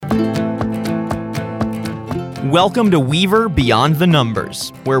Welcome to Weaver Beyond the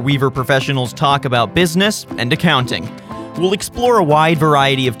Numbers, where Weaver professionals talk about business and accounting. We'll explore a wide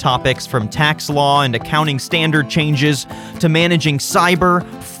variety of topics from tax law and accounting standard changes to managing cyber,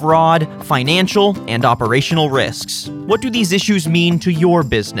 fraud, financial, and operational risks. What do these issues mean to your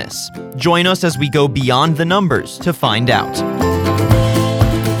business? Join us as we go beyond the numbers to find out.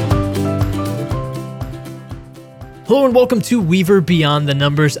 Hello and welcome to Weaver Beyond the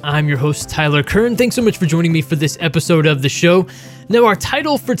Numbers. I'm your host, Tyler Kern. Thanks so much for joining me for this episode of the show. Now, our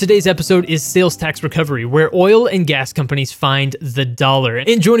title for today's episode is Sales Tax Recovery, where oil and gas companies find the dollar.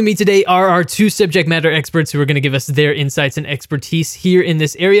 And joining me today are our two subject matter experts who are going to give us their insights and expertise here in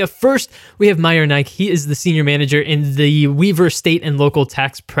this area. First, we have Meyer Nike. He is the senior manager in the Weaver State and Local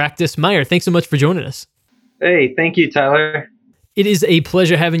Tax Practice. Meyer, thanks so much for joining us. Hey, thank you, Tyler. It is a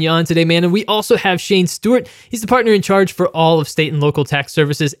pleasure having you on today, man. And we also have Shane Stewart. He's the partner in charge for all of state and local tax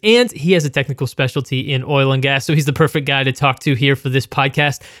services, and he has a technical specialty in oil and gas. So he's the perfect guy to talk to here for this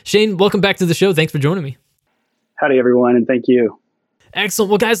podcast. Shane, welcome back to the show. Thanks for joining me. Howdy, everyone, and thank you. Excellent.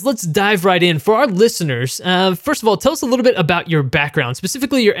 Well, guys, let's dive right in. For our listeners, first of all, tell us a little bit about your background,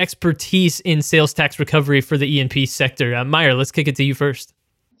 specifically your expertise in sales tax recovery for the E&P sector. Meyer, let's kick it to you first.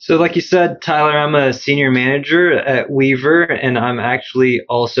 So like you said, Tyler, I'm a senior manager at Weaver, and I'm actually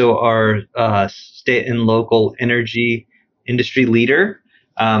also our state and local energy industry leader.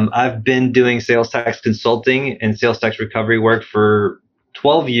 I've been doing sales tax consulting and sales tax recovery work for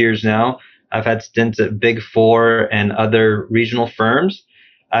 12 years now. I've had stints at Big Four and other regional firms.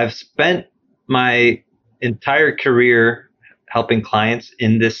 I've spent my entire career helping clients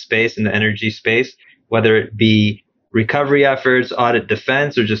in this space, in the energy space, whether it be recovery efforts, audit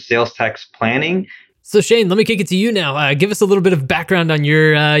defense, or just sales tax planning. So Shane, let me kick it to you now. Give us a little bit of background on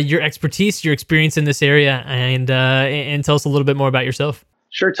your expertise, your experience in this area, and tell us a little bit more about yourself.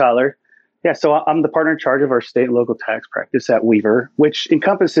 Sure, Tyler. Yeah, so I'm the partner in charge of our state and local tax practice at Weaver, which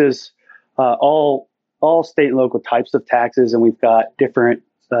encompasses all state and local types of taxes, and we've got different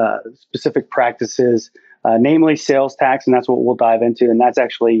specific practices, namely sales tax, and that's what we'll dive into, and that's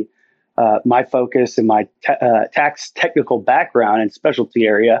actually my focus and my tax technical background and specialty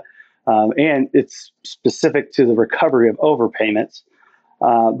area, and it's specific to the recovery of overpayments.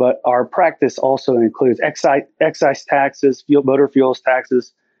 But our practice also includes excise taxes, motor fuels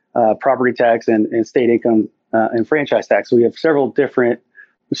taxes, property tax, and state income and franchise tax. So we have several different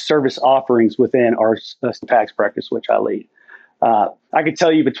service offerings within our tax practice, which I lead. I could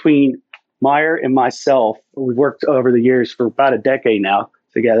tell you between Meyer and myself, we've worked over the years for about a decade now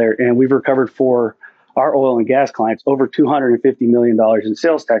together, and we've recovered for our oil and gas clients over $250 million in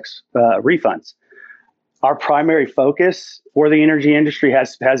sales tax refunds. Our primary focus for the energy industry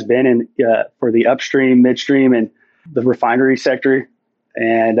has been in for the upstream, midstream, and the refinery sector,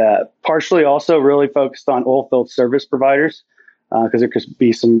 and partially also really focused on oil field service providers because there could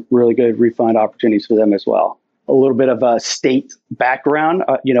be some really good refund opportunities for them as well. A little bit of a state background,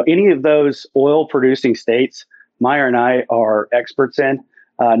 any of those oil producing states, Meyer and I are experts in.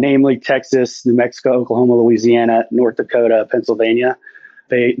 Namely Texas, New Mexico, Oklahoma, Louisiana, North Dakota, Pennsylvania.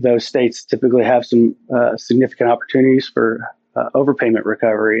 Those states typically have some significant opportunities for overpayment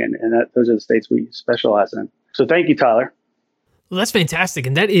recovery, and those are the states we specialize in. So thank you, Tyler. Well, that's fantastic,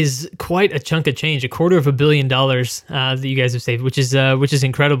 and that is quite a chunk of change, $250 million that you guys have saved, which is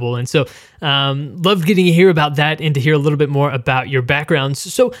incredible. And so, loved getting to hear about that and to hear a little bit more about your backgrounds.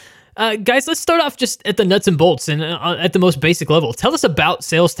 So. Guys, let's start off just at the nuts and bolts and at the most basic level. Tell us about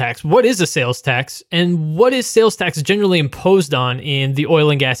sales tax. What is a sales tax, and what is sales tax generally imposed on in the oil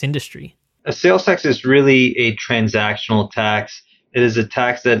and gas industry? A sales tax is really a transactional tax. It is a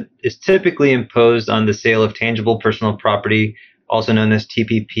tax that is typically imposed on the sale of tangible personal property, also known as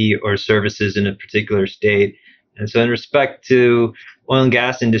TPP, or services in a particular state. And so in respect to oil and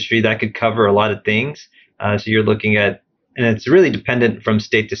gas industry, that could cover a lot of things. So you're looking at, and it's really dependent from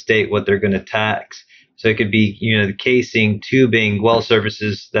state to state what they're going to tax. So it could be, the casing, tubing, well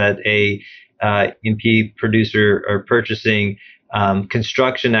services that a E&P producer are purchasing,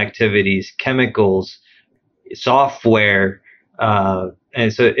 construction activities, chemicals, software,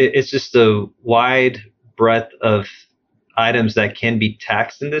 and so it's just a wide breadth of items that can be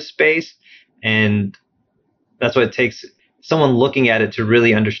taxed in this space, and that's what it takes someone looking at it to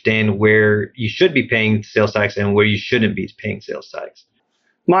really understand where you should be paying sales tax and where you shouldn't be paying sales tax.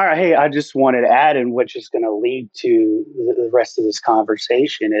 Myra, hey, I just wanted to add, and which is going to lead to the rest of this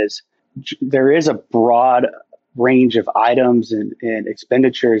conversation, is there is a broad range of items and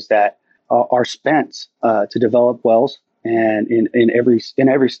expenditures that are spent to develop wells and in every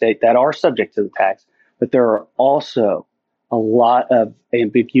state that are subject to the tax. But there are also a lot of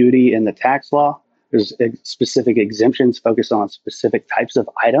ambiguity in the tax law There's specific exemptions focused on specific types of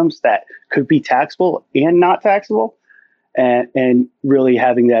items that could be taxable and not taxable. And really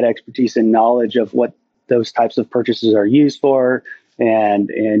having that expertise and knowledge of what those types of purchases are used for and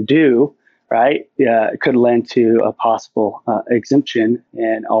do, right, could lend to a possible exemption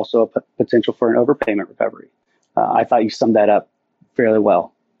and also a potential for an overpayment recovery. I thought you summed that up fairly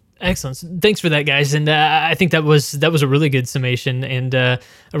well. Excellent. Thanks for that, guys. And I think that was a really good summation and a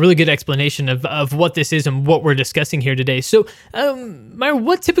really good explanation of what this is and what we're discussing here today. So, Meyer,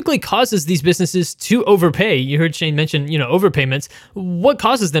 what typically causes these businesses to overpay? You heard Shane mention, overpayments. What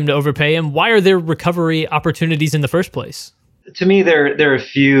causes them to overpay, and why are there recovery opportunities in the first place? To me, there are a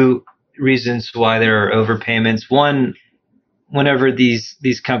few reasons why there are overpayments. One, whenever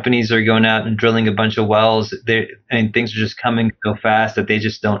these companies are going out and drilling a bunch of wells, things are just coming so fast that they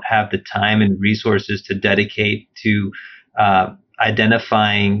just don't have the time and resources to dedicate to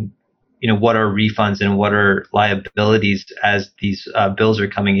identifying, what are refunds and what are liabilities as these bills are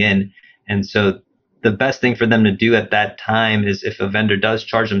coming in. And so the best thing for them to do at that time is, if a vendor does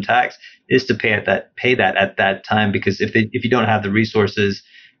charge them tax, is to pay that at that time. Because if you don't have the resources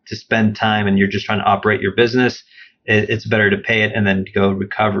to spend time and you're just trying to operate your business, it's better to pay it and then go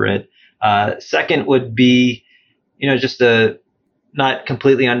recover it. Second would be, just not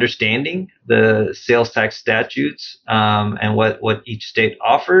completely understanding the sales tax statutes and what each state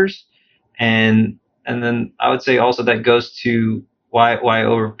offers, and then I would say also that goes to why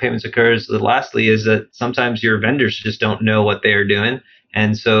overpayments occurs. Lastly, is that sometimes your vendors just don't know what they are doing,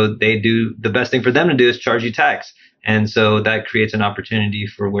 and so the best thing for them to do is charge you tax, and so that creates an opportunity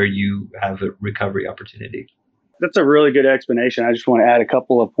for where you have a recovery opportunity. That's a really good explanation. I just want to add a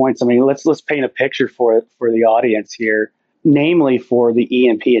couple of points. I mean, let's paint a picture for the audience here, namely for the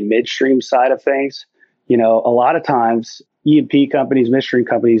E&P and midstream side of things. A lot of times E&P companies, midstream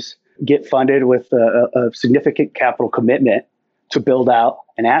companies get funded with a significant capital commitment to build out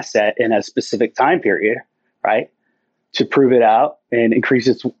an asset in a specific time period, right? To prove it out and increase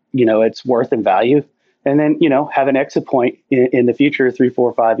its worth and value, and then have an exit point in the future, 3,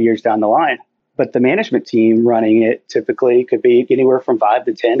 4, 5 years down the line. But the management team running it typically could be anywhere from 5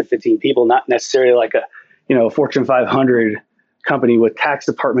 to 10 to 15 people, not necessarily like a Fortune 500 company with tax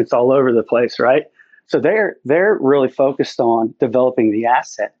departments all over the place, right? So they're really focused on developing the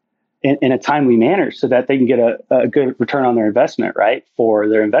asset in a timely manner so that they can get a good return on their investment, right, for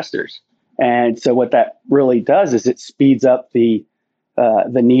their investors. And so what that really does is it speeds up the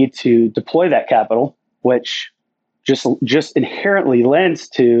need to deploy that capital, which just inherently lends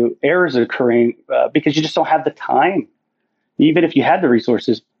to errors occurring because you just don't have the time, even if you had the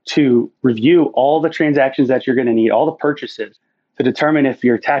resources, to review all the transactions that you're going to need, all the purchases, to determine if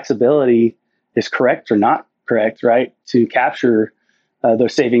your taxability is correct or not correct, right? To capture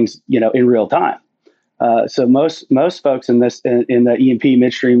those savings, in real time. So most folks in the E&P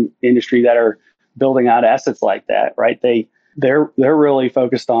midstream industry that are building out assets like that, right? They're really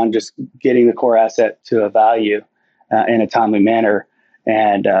focused on just getting the core asset to a value in a timely manner,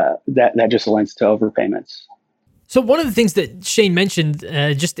 and that just lends to overpayments. So one of the things that Shane mentioned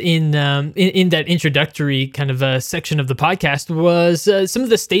just in that introductory kind of section of the podcast was some of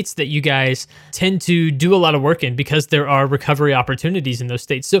the states that you guys tend to do a lot of work in because there are recovery opportunities in those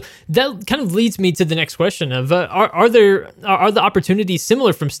states. So that kind of leads me to the next question of are the opportunities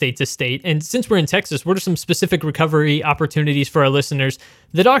similar from state to state? And since we're in Texas, what are some specific recovery opportunities for our listeners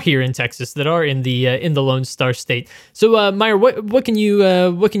that are here in Texas, that are in the Lone Star State? So Meyer, what can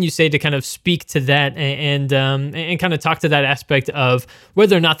you say to kind of speak to that and kind of talk to that aspect of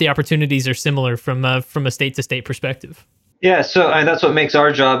whether or not the opportunities are similar from a state to state perspective? Yeah, so that's what makes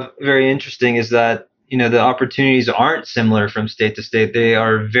our job very interesting, is that the opportunities aren't similar from state to state. They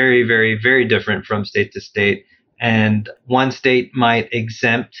are very, very, very different from state to state. And one state might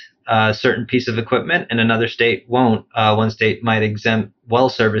exempt a certain piece of equipment and another state won't. One state might exempt well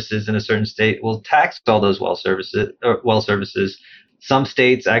services and a certain state will tax all those well services. Some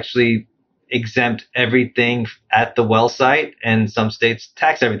states actually exempt everything at the well site, and some states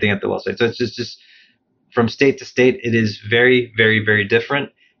tax everything at the well site. So it's just from state to state, it is very, very, very different.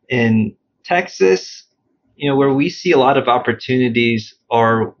 In Texas, where we see a lot of opportunities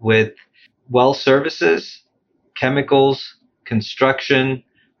are with well services, chemicals, construction,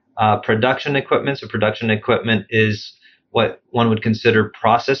 production equipment. So production equipment is what one would consider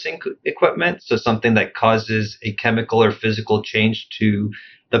processing equipment. So something that causes a chemical or physical change to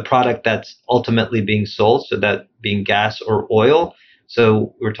the product that's ultimately being sold, so that being gas or oil.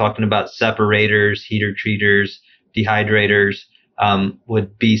 So we're talking about separators, heater treaters, dehydrators,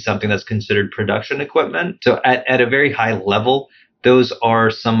 would be something that's considered production equipment. So at a very high level, those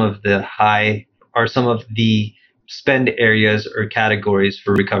are some of the high are some of the spend areas or categories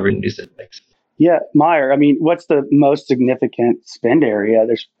for recovering these index? Yeah, Meyer, I mean, what's the most significant spend area?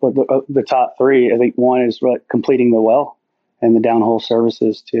 There's the top three. I think one is completing the well and the downhole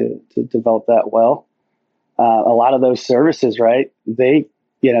services to develop that well. A lot of those services, right, they,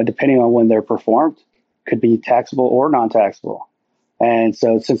 depending on when they're performed, could be taxable or non-taxable. And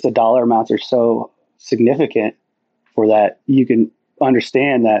so since the dollar amounts are so significant for that, you can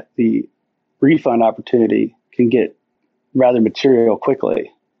understand that the refund opportunity can get rather material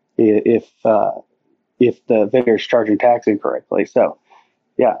quickly if the vendor is charging tax incorrectly. So,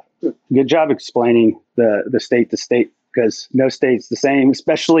 yeah, good job explaining the state to state, because no state's the same,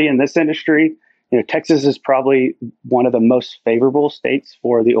 especially in this industry. Texas is probably one of the most favorable states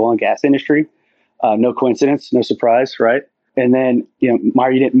for the oil and gas industry. No coincidence, no surprise, right? And then,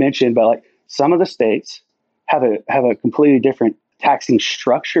 Meyer, you didn't mention, but like some of the states have a completely different taxing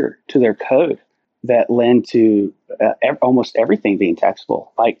structure to their code that lend to almost everything being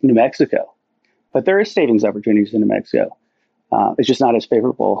taxable, like New Mexico. But there is savings opportunities in New Mexico. It's just not as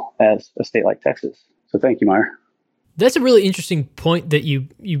favorable as a state like Texas. So thank you, Meyer. That's a really interesting point that you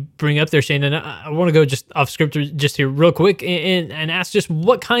bring up there, Shane. And I want to go just off script just here real quick and ask just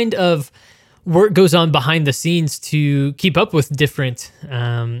what kind of work goes on behind the scenes to keep up with different,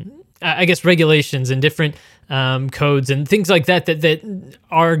 regulations and different codes and things like that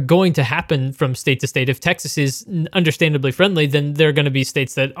are going to happen from state to state. If Texas is understandably friendly, then there are going to be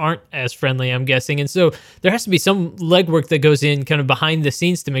states that aren't as friendly, I'm guessing. And so there has to be some legwork that goes in kind of behind the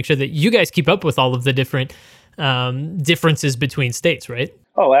scenes to make sure that you guys keep up with all of the different differences between states, right?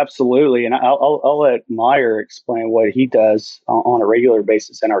 Oh, absolutely. And I'll let Meyer explain what he does on a regular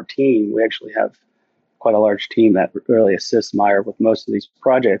basis. And our team, we actually have quite a large team that really assists Meyer with most of these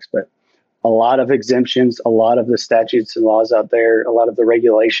projects, but a lot of exemptions, a lot of the statutes and laws out there, a lot of the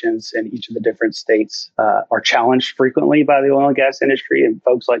regulations in each of the different states are challenged frequently by the oil and gas industry, and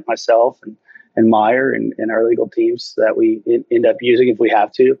folks like myself and Meyer and our legal teams that we end up using if we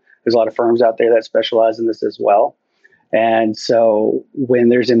have to. There's a lot of firms out there that specialize in this as well. And so when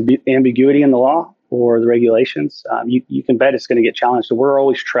there's ambiguity in the law or the regulations, you can bet it's going to get challenged. So we're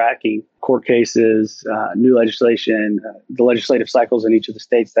always tracking court cases, new legislation, the legislative cycles in each of the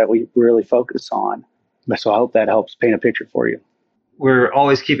states that we really focus on. So I hope that helps paint a picture for you. We're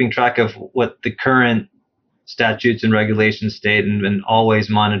always keeping track of what the current statutes and regulations state, and always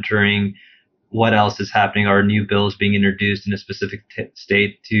monitoring what else is happening. Are new bills being introduced in a specific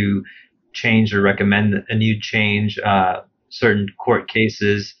state to change or recommend a new change, certain court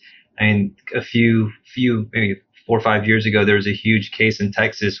cases. I mean, a few maybe 4 or 5 years ago, there was a huge case in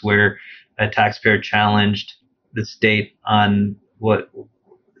Texas where a taxpayer challenged the state on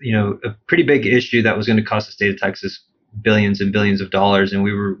a pretty big issue that was going to cost the state of Texas billions and billions of dollars. And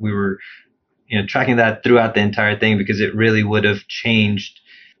we were tracking that throughout the entire thing, because it really would have changed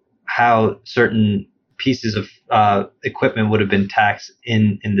how certain pieces of equipment would have been taxed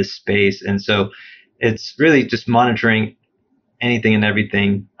in this space. And so it's really just monitoring anything and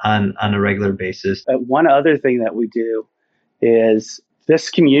everything on a regular basis. One other thing that we do is this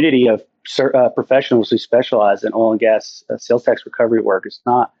community of professionals who specialize in oil and gas sales tax recovery work is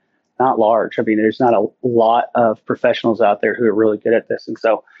not large. I mean, there's not a lot of professionals out there who are really good at this. And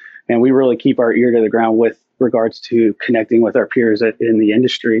so, we really keep our ear to the ground with regards to connecting with our peers in the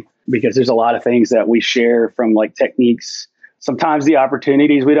industry, because there's a lot of things that we share, from like techniques. Sometimes the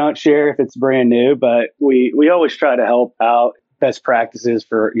opportunities we don't share if it's brand new, but we always try to help out. Best practices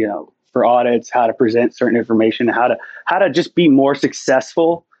for audits, how to present certain information, how to just be more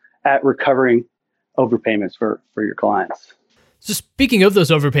successful at recovering overpayments for your clients. So speaking of those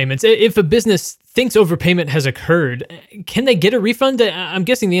overpayments, if a business thinks overpayment has occurred, can they get a refund? I'm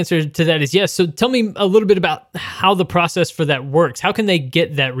guessing the answer to that is yes. So tell me a little bit about how the process for that works. How can they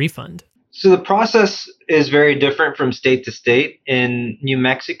get that refund? So the process is very different from state to state. In New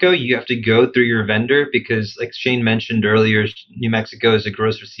Mexico, you have to go through your vendor, because like Shane mentioned earlier, New Mexico is a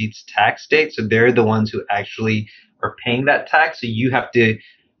gross receipts tax state. So they're the ones who actually are paying that tax. So you have to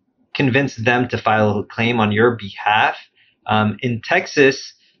convince them to file a claim on your behalf. In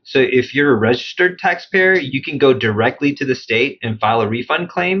Texas, so if you're a registered taxpayer, you can go directly to the state and file a refund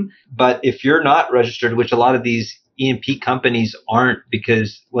claim. But if you're not registered, which a lot of these E&P companies aren't,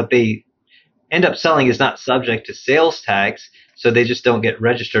 because what they end up selling is not subject to sales tax, so they just don't get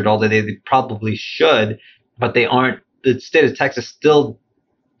registered, although they probably should, but they aren't. The state of Texas still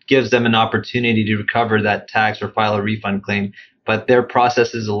gives them an opportunity to recover that tax or file a refund claim, but their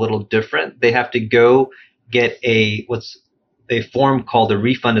process is a little different. They have to go get a form called a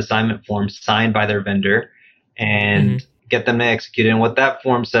refund assignment form signed by their vendor and get them to execute it. And what that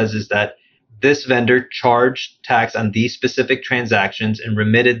form says is that this vendor charged tax on these specific transactions and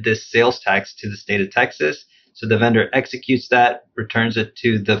remitted this sales tax to the state of Texas. So the vendor executes that, returns it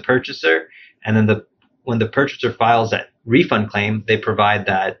to the purchaser, and then when the purchaser files that refund claim, they provide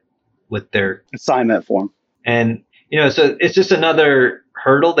that with their assignment form. And so it's just another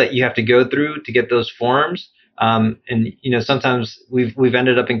hurdle that you have to go through to get those forms. And sometimes we've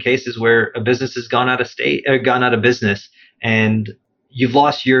ended up in cases where a business has gone out of state or gone out of business, and you've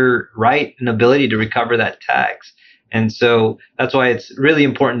lost your right and ability to recover that tax. And so that's why it's really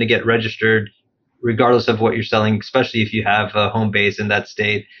important to get registered, regardless of what you're selling, especially if you have a home base in that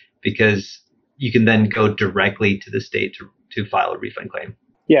state, because you can then go directly to the state to file a refund claim.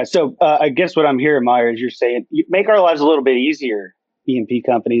 Yeah. So I guess what I'm hearing, Meyer, is you're saying you make our lives a little bit easier, E&P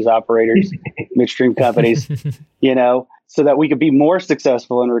companies, operators, midstream companies, so that we could be more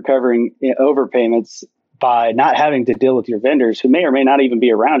successful in recovering overpayments by not having to deal with your vendors who may or may not even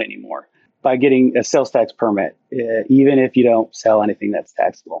be around anymore, by getting a sales tax permit, even if you don't sell anything that's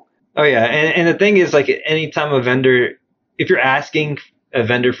taxable. Oh, yeah. And the thing is, like, anytime a vendor, if you're asking a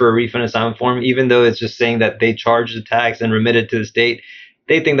vendor for a refund assignment form, even though it's just saying that they charge the tax and remit it to the state,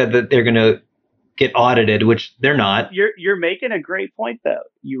 they think that they're going to get audited, which they're not. You're making a great point, though.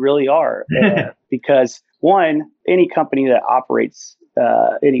 You really are. Because one, any company that operates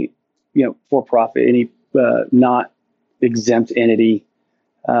any for-profit, any not exempt entity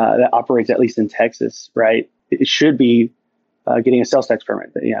that operates at least in Texas, right? It should be getting a sales tax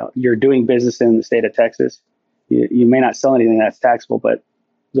permit. You're doing business in the state of Texas. You may not sell anything that's taxable, but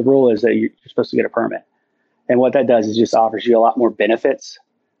the rule is that you're supposed to get a permit. And what that does is just offers you a lot more benefits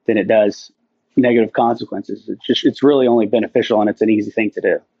than it does negative consequences. It's really only beneficial, and it's an easy thing to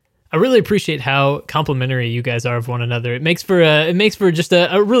do. I really appreciate how complimentary you guys are of one another. It makes for just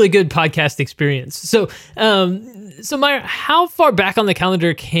a really good podcast experience. So Meyer, how far back on the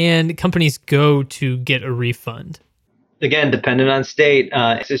calendar can companies go to get a refund? Again, dependent on state.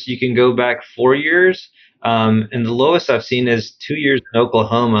 You can go back 4 years. And the lowest I've seen is 2 years in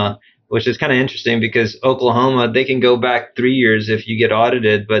Oklahoma, which is kind of interesting because Oklahoma, they can go back 3 years if you get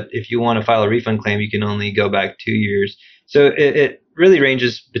audited. But if you want to file a refund claim, you can only go back 2 years. So it really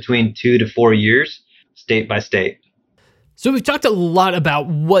ranges between 2 to 4 years, state by state. So we've talked a lot about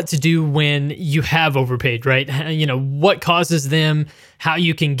what to do when you have overpaid, right? What causes them, how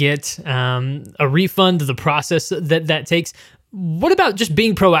you can get a refund, the process that takes. What about just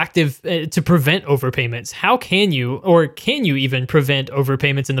being proactive to prevent overpayments? How can you even prevent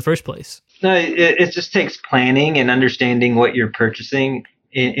overpayments in the first place? No, it just takes planning and understanding what you're purchasing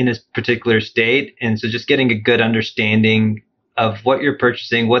in a particular state. And so just getting a good understanding of what you're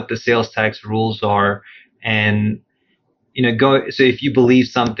purchasing, what the sales tax rules are, and so if you believe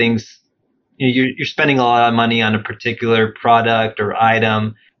something's, you're spending a lot of money on a particular product or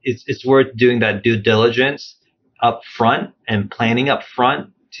item, it's worth doing that due diligence up front and planning up front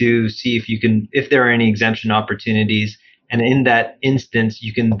to see if there are any exemption opportunities. And in that instance,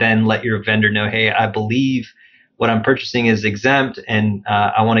 you can then let your vendor know, hey, I believe what I'm purchasing is exempt, and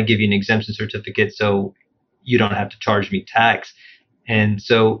I want to give you an exemption certificate so you don't have to charge me tax. And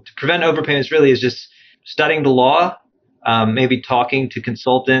so to prevent overpayments really is just studying the law, maybe talking to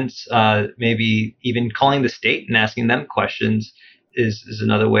consultants, maybe even calling the state and asking them questions is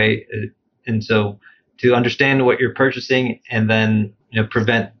another way. And so to understand what you're purchasing and then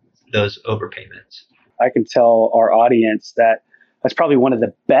prevent those overpayments. I can tell our audience that that's probably one of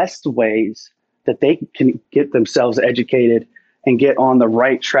the best ways that they can get themselves educated and get on the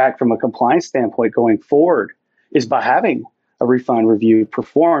right track from a compliance standpoint going forward is by having a refund review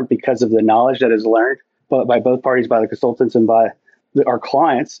performed because of the knowledge that is learned by both parties, by the consultants and by our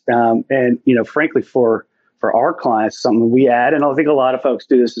clients. And frankly, for our clients, something we add, and I think a lot of folks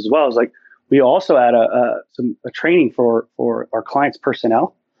do this as well, is like we also add a training for our clients'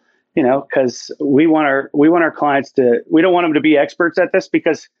 personnel. Because we want our clients we don't want them to be experts at this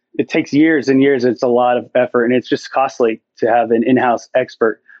because it takes years and years. It's a lot of effort and it's just costly to have an in-house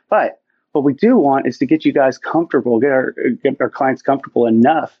expert. But what we do want is to get you guys comfortable, get our clients comfortable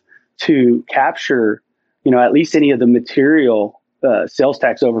enough to capture, at least any of the material sales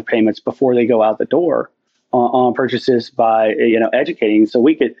tax overpayments before they go out the door on purchases by, educating. So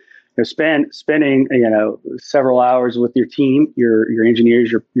we could spending several hours with your team, your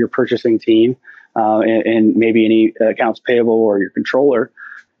engineers, your purchasing team, and maybe any accounts payable or your controller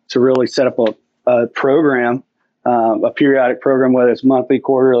to really set up a program, a periodic program, whether it's monthly,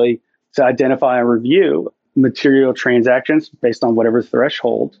 quarterly, to identify and review material transactions based on whatever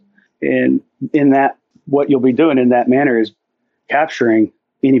threshold. And in that, what you'll be doing in that manner is capturing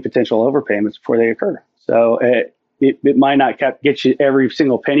any potential overpayments before they occur. So it might not get you every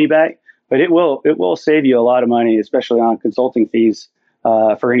single penny back, but it will save you a lot of money, especially on consulting fees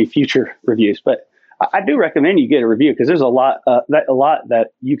for any future reviews. But I do recommend you get a review because there's a lot that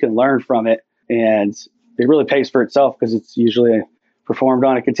you can learn from it, and it really pays for itself because it's usually performed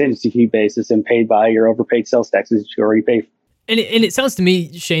on a contingency fee basis and paid by your overpaid sales taxes that you already pay. And it sounds to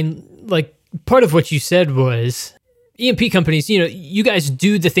me, Shane, like part of what you said was E&P companies, you guys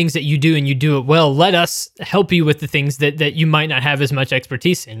do the things that you do and you do it well. Let us help you with the things that you might not have as much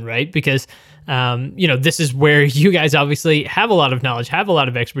expertise in, right? Because, this is where you guys obviously have a lot of knowledge, have a lot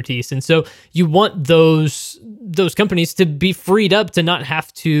of expertise. And so you want those companies to be freed up to not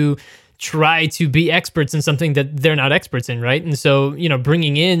have to try to be experts in something that they're not experts in, right? And so,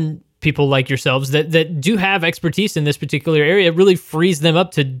 bringing in people like yourselves that do have expertise in this particular area really frees them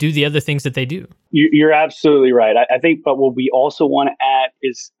up to do the other things that they do. You're absolutely right. I think, but what we also want to add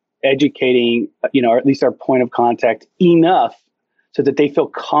is educating, or at least our point of contact enough so that they feel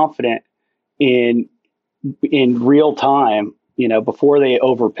confident in real time, before they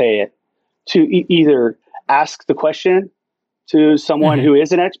overpay it, to either ask the question to someone who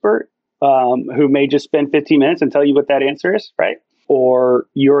is an expert, who may just spend 15 minutes and tell you what that answer is, right? Or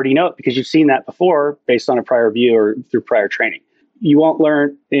you already know it because you've seen that before based on a prior review or through prior training. You won't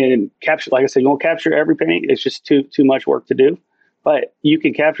learn and capture, like I said, you won't capture every penny. It's just too much work to do. But you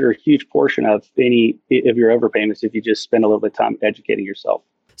can capture a huge portion of any of your overpayments if you just spend a little bit of time educating yourself.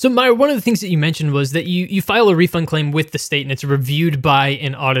 So, Meyer, one of the things that you mentioned was that you file a refund claim with the state and it's reviewed by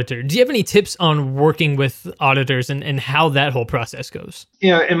an auditor. Do you have any tips on working with auditors and how that whole process goes?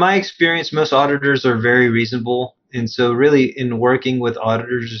 In my experience, most auditors are very reasonable. And so really in working with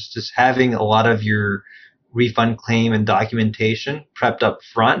auditors, is just having a lot of your refund claim and documentation prepped up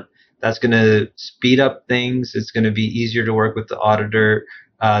front. That's going to speed up things. It's going to be easier to work with the auditor.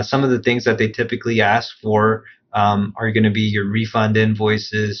 Some of the things that they typically ask for are going to be your refund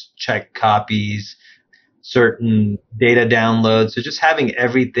invoices, check copies, certain data downloads. So just having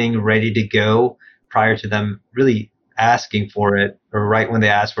everything ready to go prior to them really asking for it, or right when they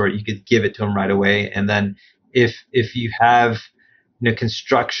ask for it, you could give it to them right away. And then if you have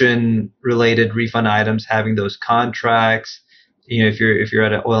construction related refund items, having those contracts, if you're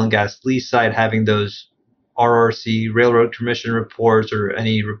at an oil and gas lease site, having those RRC, Railroad Commission reports, or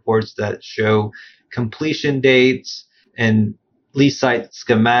any reports that show completion dates and lease site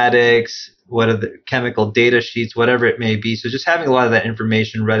schematics, what are the chemical data sheets, whatever it may be. So just having a lot of that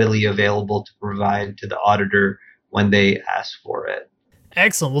information readily available to provide to the auditor when they ask for it.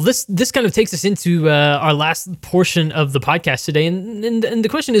 Excellent. Well, this kind of takes us into our last portion of the podcast today. And the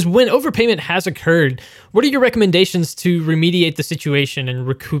question is, when overpayment has occurred, what are your recommendations to remediate the situation and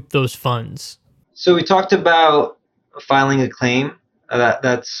recoup those funds? So we talked about filing a claim.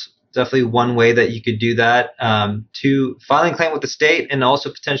 That's definitely one way that you could do that. To filing a claim with the state and also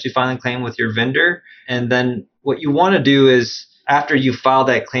potentially filing a claim with your vendor. And then what you want to do is, after you file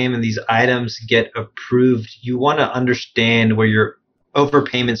that claim and these items get approved, you want to understand where your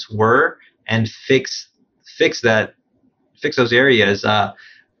overpayments were and fix those areas,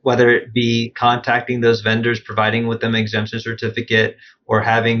 whether it be contacting those vendors, providing with them exemption certificate, or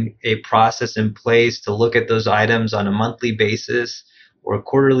having a process in place to look at those items on a monthly basis or a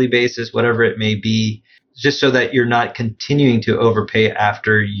quarterly basis, whatever it may be, just so that you're not continuing to overpay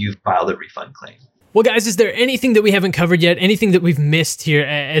after you've filed a refund claim. Well, guys, is there anything that we haven't covered yet? Anything that we've missed here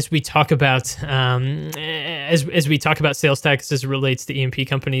as we talk about as we talk about sales tax as it relates to E&P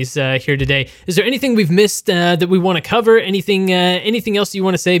companies here today? Is there anything we've missed that we want to cover? Anything else you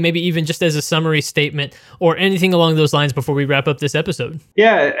want to say? Maybe even just as a summary statement or anything along those lines before we wrap up this episode?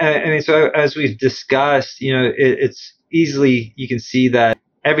 Yeah, I mean, so as we've discussed, it's easily, you can see that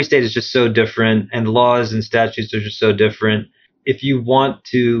every state is just so different, and laws and statutes are just so different. If you want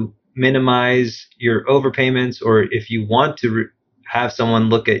to minimize your overpayments, or if you want to have someone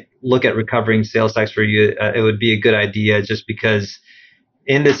look at recovering sales tax for you, it would be a good idea, just because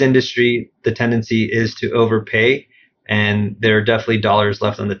in this industry the tendency is to overpay, and there are definitely dollars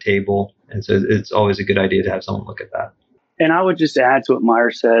left on the table, and so it's always a good idea to have someone look at that. And I would just add to what Meyer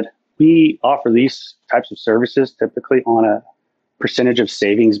said, we offer these types of services typically on a percentage of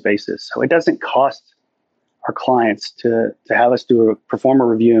savings basis, so it doesn't cost our clients to have us perform a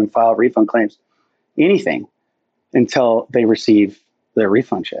review and file refund claims, anything, until they receive their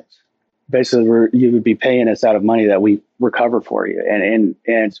refund checks. Basically, you would be paying us out of money that we recover for you, and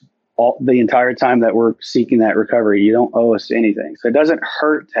all the entire time that we're seeking that recovery, you don't owe us anything. So it doesn't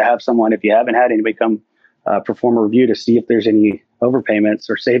hurt to have someone, if you haven't had anybody come perform a review to see if there's any overpayments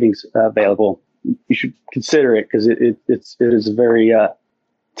or savings available. You should consider it, because it is a very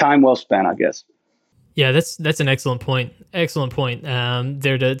time well spent, I guess. Yeah, that's an excellent point. Excellent point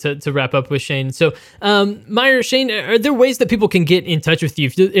there to wrap up with Shane. So, Meyer, Shane, are there ways that people can get in touch with you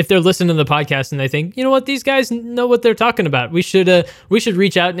if they're listening to the podcast and they think, you know what, these guys know what they're talking about? We should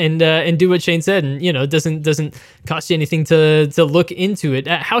reach out and do what Shane said, and it doesn't cost you anything to look into it.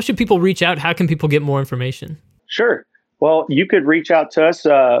 How should people reach out? How can people get more information? Sure. Well, you could reach out to us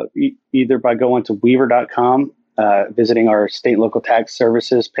either by going to weaver.com, visiting our state and local tax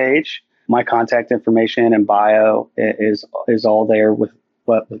services page. My contact information and bio is all there with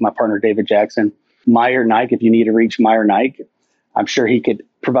my partner, David Jackson. Meyer Nike, if you need to reach Meyer Nike, I'm sure he could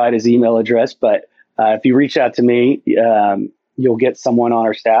provide his email address. But if you reach out to me, you'll get someone on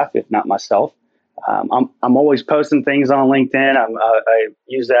our staff, if not myself. I'm always posting things on LinkedIn. I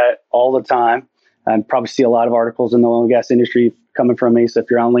use that all the time. I probably see a lot of articles in the oil and gas industry coming from me. So if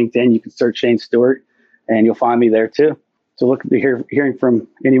you're on LinkedIn, you can search Shane Stewart and you'll find me there too. So look to hearing from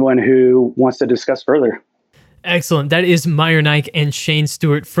anyone who wants to discuss further. Excellent. That is Meyer Nike and Shane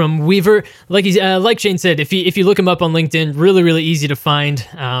Stewart from Weaver. Like Shane said, if you look them up on LinkedIn, really, really easy to find.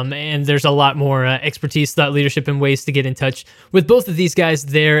 And there's a lot more expertise, thought leadership, and ways to get in touch with both of these guys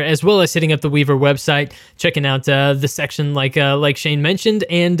there, as well as hitting up the Weaver website, checking out the section like Shane mentioned,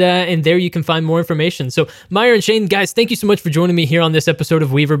 and there you can find more information. So Meyer and Shane, guys, thank you so much for joining me here on this episode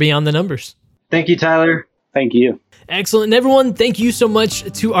of Weaver Beyond the Numbers. Thank you, Tyler. Thank you. Excellent. And everyone, thank you so much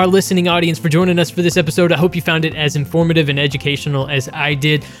to our listening audience for joining us for this episode. I hope you found it as informative and educational as I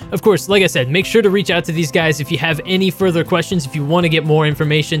did. Of course, like I said, make sure to reach out to these guys if you have any further questions. If you want to get more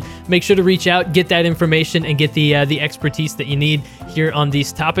information, make sure to reach out, get that information, and get the expertise that you need here on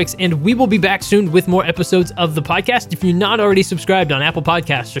these topics. And we will be back soon with more episodes of the podcast. If you're not already subscribed on Apple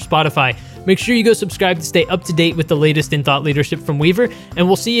Podcasts or Spotify, make sure you go subscribe to stay up to date with the latest in thought leadership from Weaver. And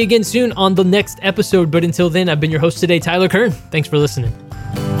we'll see you again soon on the next episode. But until then, I've been your host today, Tyler Kern. Thanks for listening.